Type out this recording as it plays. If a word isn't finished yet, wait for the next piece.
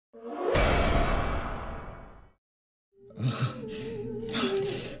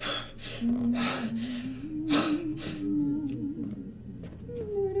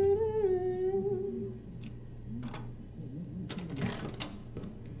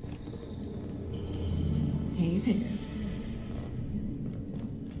Hey there.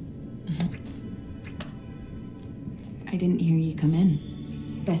 I didn't hear you come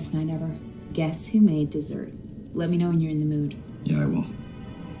in. Best night ever. Guess who made dessert? Let me know when you're in the mood. Yeah, I will.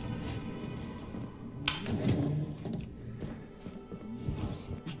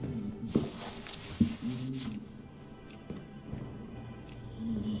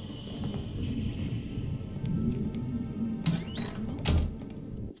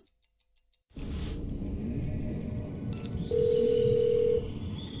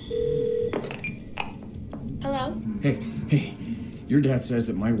 Hello? Hey, your dad says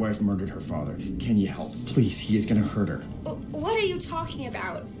that my wife murdered her father. Can you help? Please, he is gonna hurt her. What are you talking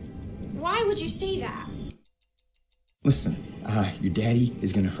about? Why would you say that? Listen, your daddy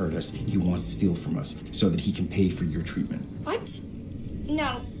is gonna hurt us. He wants to steal from us so that he can pay for your treatment. What?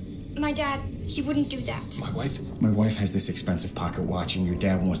 No. My dad, he wouldn't do that. My wife has this expensive pocket watch and your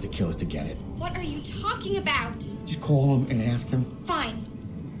dad wants to kill us to get it. What are you talking about? Just call him and ask him. Fine.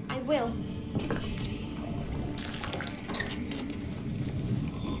 I will.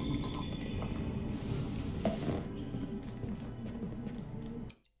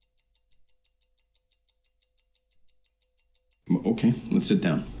 Okay, let's sit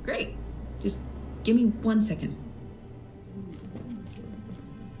down. Great. Just give me 1 second.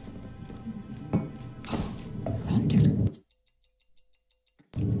 Thunder.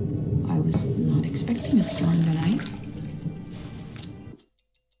 I was not expecting a storm tonight.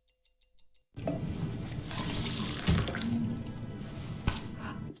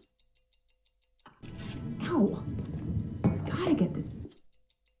 Ow. Gotta get this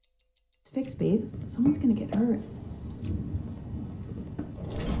fixed, babe. Someone's gonna get hurt.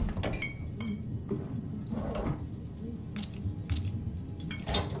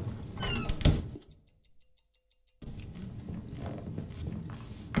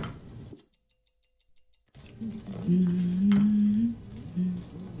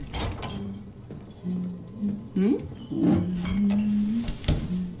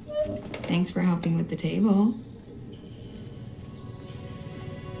 Thanks for helping with the table.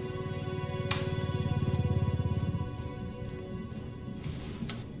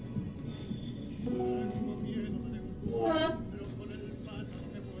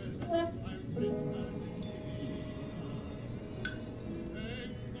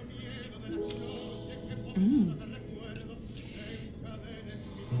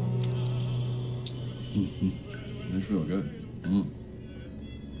 That's real good.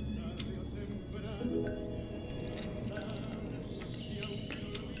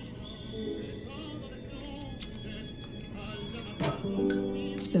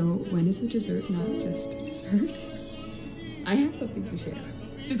 So when is a dessert not just a dessert? I have something to share.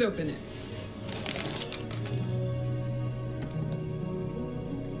 Just open it.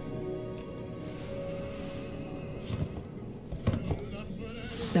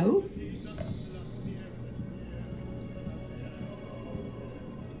 So?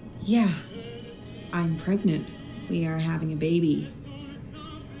 Yeah, I'm pregnant. We are having a baby.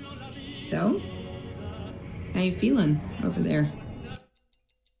 So? How you feeling over there?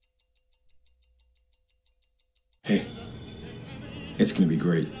 Hey, it's gonna be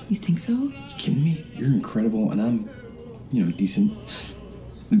great. You think so? You kidding me? You're incredible and I'm, decent.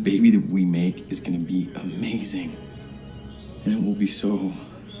 The baby that we make is gonna be amazing. And it will be so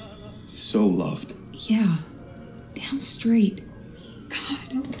loved. Yeah, damn straight.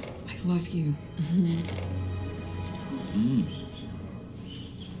 God, I love you.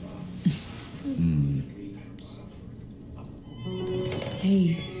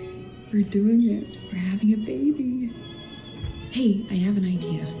 Hey, we're doing it. We're having a baby. Hey, I have an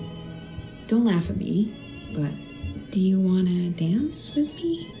idea. Don't laugh at me, but do you want to dance with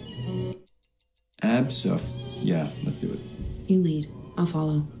me? Yeah, let's do it. You lead. I'll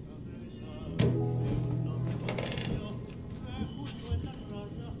follow.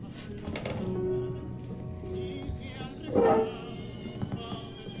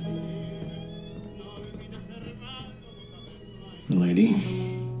 Lady.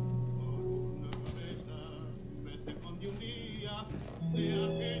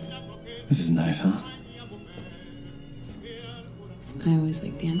 This is nice, huh? I always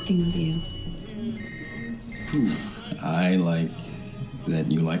like dancing with you. I like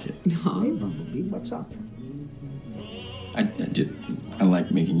that you like it. No. Hey, Bumblebee, what's up? I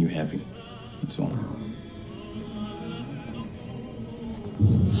like making you happy. That's all.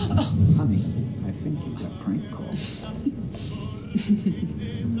 Honey, I think you got prank called.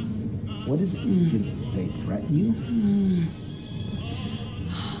 What is it? Did they threaten you?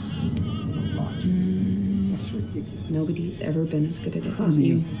 That's ridiculous. Nobody's ever been as good at it as Honey,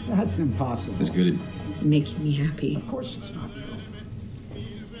 you. that's impossible. As good at... Making me happy. Of course it's not true.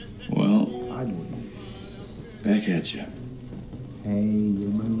 Well, I wouldn't. back at you. Hey, you're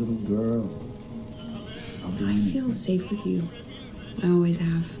my little girl. I'll do I anything. feel safe with you. I always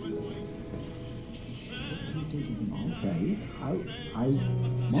have. Okay,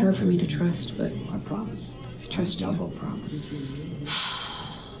 It's hard for me to trust, but I promise. I trust you. Double promise.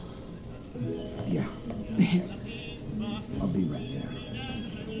 Yeah. I'll be right there.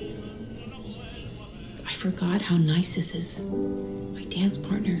 I forgot how nice this is. My dance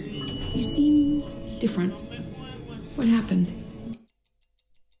partner. You seem different. What happened?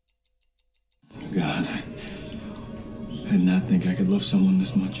 God, I did not think I could love someone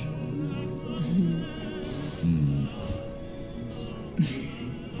this much.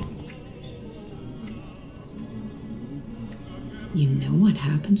 You know what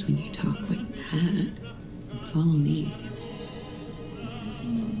happens when you talk like that. Follow me.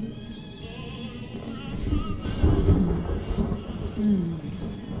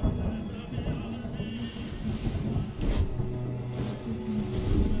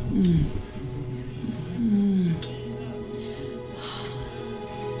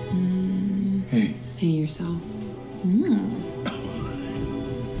 Hey. Hey yourself.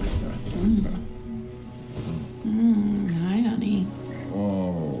 Hi, honey.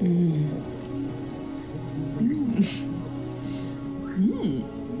 Oh.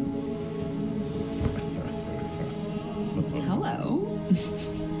 Hello.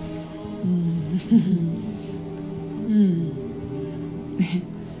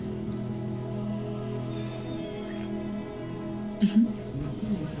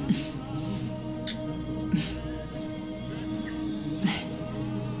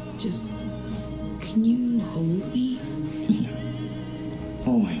 Just, can you hold me?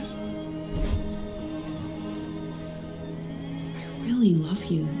 Always. I really love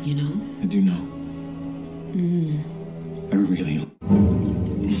you, you know? I do know. I really...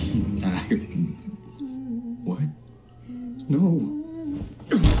 What? No.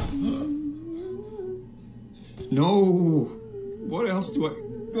 No. What else do I...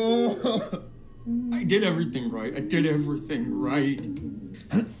 Oh. I did everything right. I did everything right.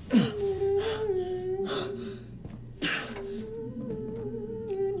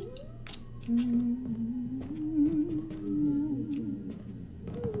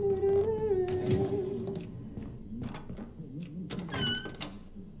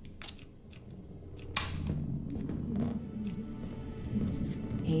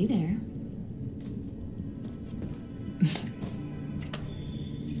 Hey there.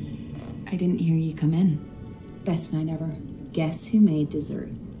 I didn't hear you come in. Best night ever. Guess who made dessert?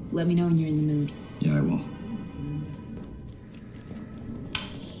 Let me know when you're in the mood. Yeah, I will.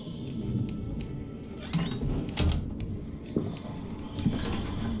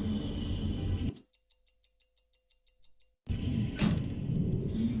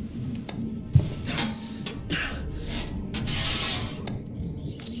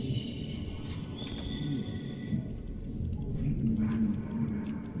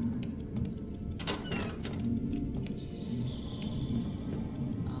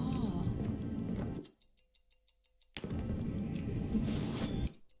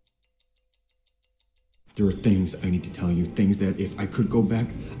 There are things I need to tell you, things that if I could go back,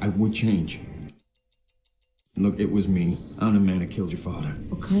 I would change. Look, it was me. I'm the man that killed your father.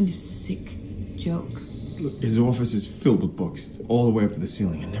 What kind of sick joke? Look, his office is filled with books, all the way up to the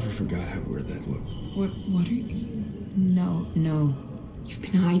ceiling. I never forgot how weird that looked. What are you? No. You've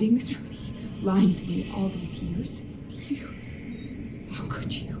been hiding this from me, lying to me all these years. How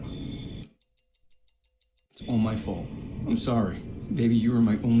could you? It's all my fault. I'm sorry. Baby, you were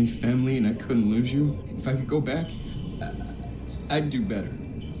my only family and I couldn't lose you. If I could go back, I'd do better.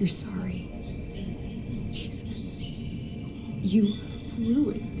 You're sorry. Jesus. You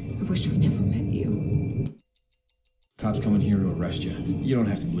ruined. I wish I never met you. Cops coming here to arrest you. You don't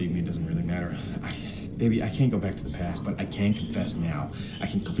have to believe me, it doesn't really matter. Baby, I can't go back to the past, but I can confess now. I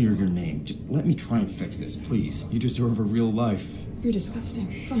can clear your name. Just let me try and fix this, please. You deserve a real life. You're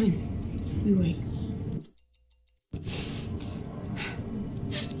disgusting. Fine. We wait.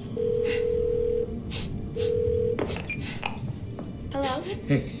 Hello?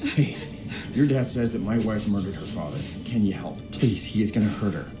 Hey, your dad says that my wife murdered her father. Can you help? Please, he is gonna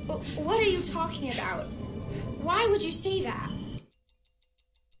hurt her. What are you talking about? Why would you say that?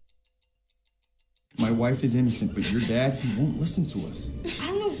 My wife is innocent, but your dad, he won't listen to us. I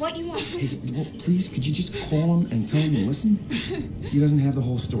don't know what you want. Hey, well, please, could you just call him and tell him to listen? He doesn't have the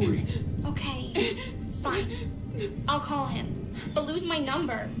whole story. Okay, fine. I'll call him, but lose my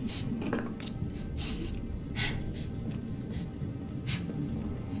number.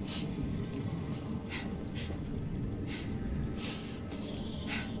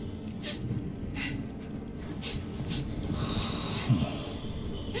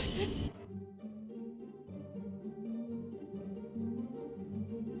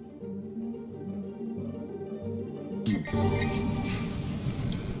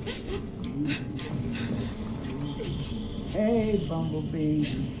 Hey, Bumblebee.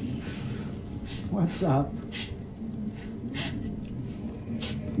 What's up?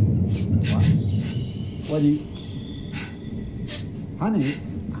 What? What do you... Honey, I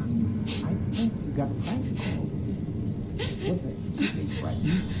think you got a prank call. What's it? You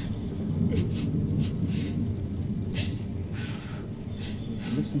frightened?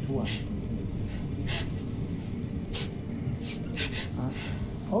 Listen to what?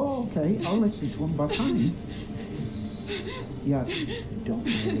 Oh, okay. I'll listen to him, but honey... Yeah, don't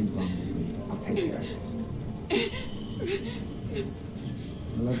worry, Bumblebee. I'll take care of this.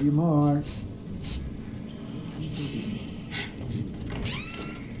 I love you more.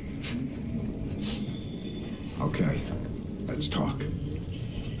 Okay, let's talk.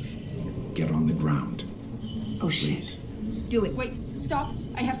 Get on the ground. Oh, shit. Please. Do it. Wait, stop.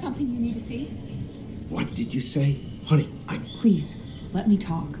 I have something you need to see. What did you say? Honey, Please, let me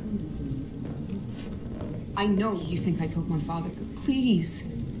talk. I know you think I killed my father, but please,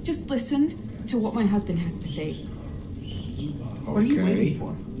 just listen to what my husband has to say. What are you waiting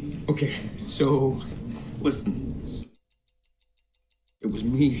for? Okay, so, listen. It was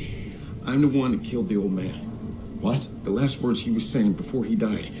me. I'm the one that killed the old man. What? The last words he was saying before he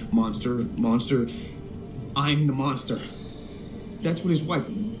died. Monster, monster. I'm the monster. That's what his wife,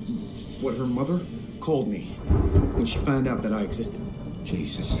 what her mother, called me when she found out that I existed.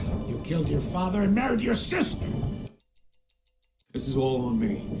 Jesus. You killed your father and married your sister! This is all on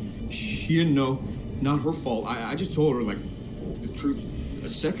me. She didn't know. It's not her fault. I just told her, like, the truth a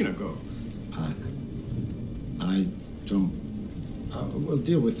second ago. I don't... we'll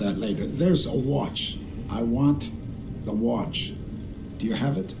deal with that later. There's a watch. I want the watch. Do you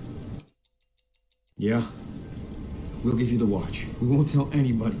have it? Yeah. We'll give you the watch. We won't tell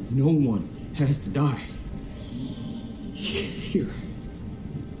anybody. No one has to die. Here.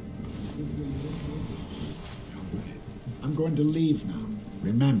 I'm going to leave now.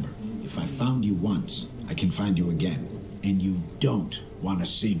 Remember, if I found you once, I can find you again. And you don't want to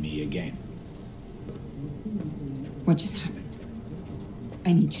see me again. What just happened?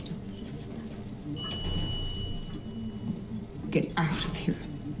 I need you to leave. Get out of here.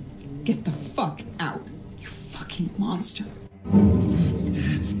 Get the fuck out, you fucking monster.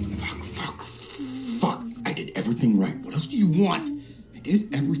 Fuck. I did everything right. What else do you want? I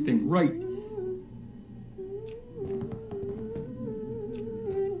did everything right.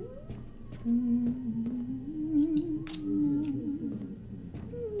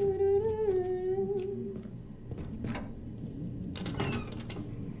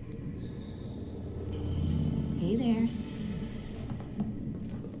 Hey there.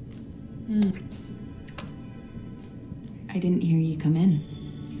 I didn't hear you come in.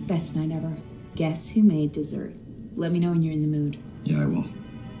 Best night ever. Guess who made dessert? Let me know when you're in the mood. Yeah, I will.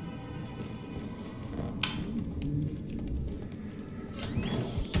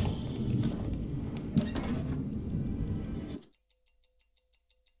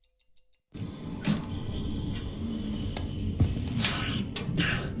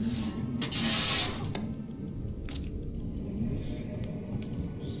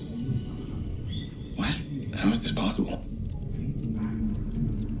 What? How is this possible?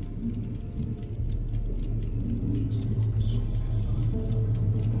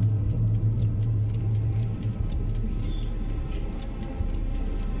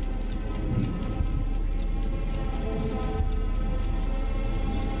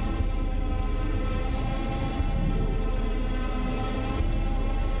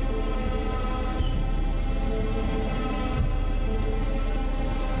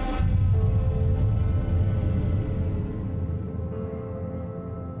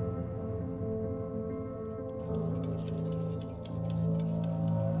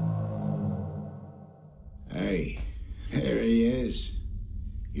 Hey, there he is.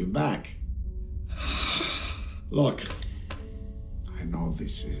 You're back. Look, I know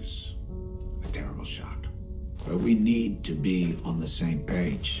this is a terrible shock, but we need to be on the same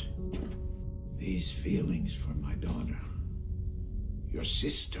page. These feelings for my daughter, your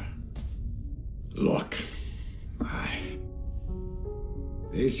sister, Look,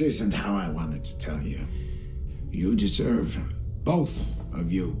 this isn't how I wanted to tell you. You deserve, both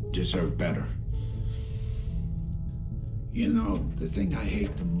of you deserve better. You know, the thing I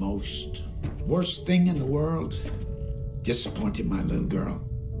hate the most, worst thing in the world, disappointing my little girl.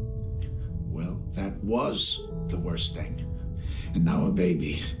 Well, that was the worst thing. And now a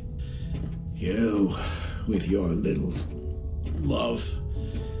baby. You, with your little love.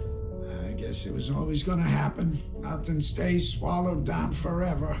 I guess it was always gonna happen. Nothing stays swallowed down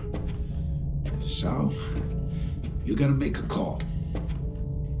forever. So, you gotta make a call.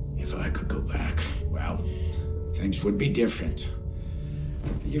 If I could go back, well, things would be different.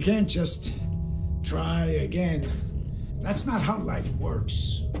 You can't just try again. That's not how life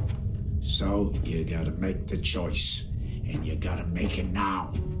works. So, you gotta make the choice. And you gotta make it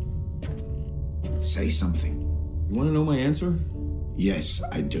now. Say something. You want to know my answer? Yes,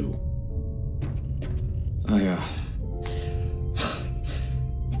 I do.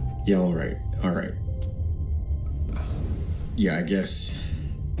 Yeah, all right. Yeah, I guess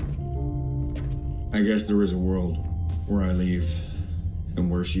there is a world where I leave and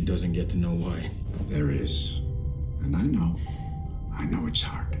where she doesn't get to know why. There is. And I know it's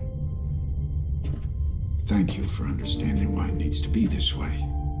hard. Thank you for understanding why it needs to be this way.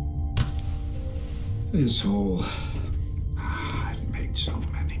 This whole... I've made so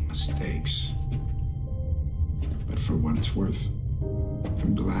many mistakes. But for what it's worth,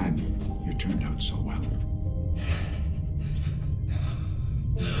 I'm glad you turned out so well.